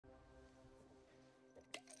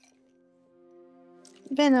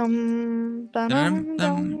Venom. Venom. Dun,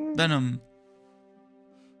 dun. Venom.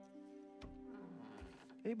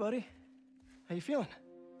 Hey, buddy. How you feeling?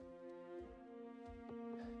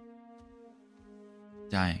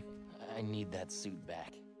 Dying. I need that suit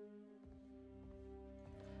back.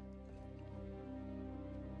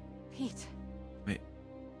 Pete. Wait.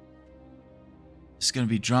 This is gonna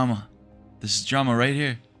be drama. This is drama right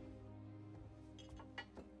here.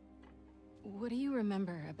 What do you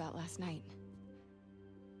remember about last night?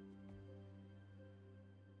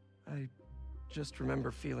 I just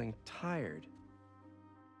remember feeling tired.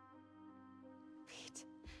 Pete.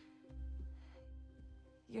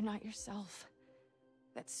 You're not yourself.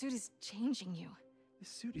 That suit is changing you. This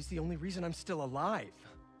suit is the only reason I'm still alive.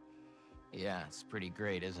 Yeah, it's pretty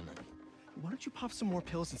great, isn't it? Why don't you pop some more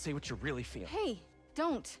pills and say what you're really feeling? Hey,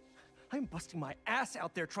 don't. I'm busting my ass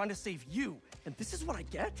out there trying to save you, and this is what I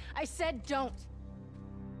get? I said don't.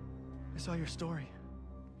 I saw your story.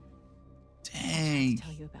 Dang.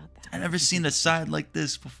 Tell you about that. I never seen a side like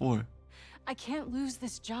this before. I can't lose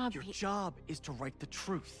this job, Your Pete. job is to write the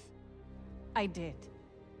truth. I did.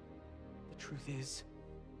 The truth is,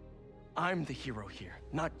 I'm the hero here,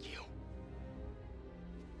 not you.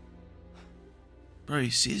 Bro,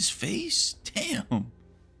 you see his face? Damn.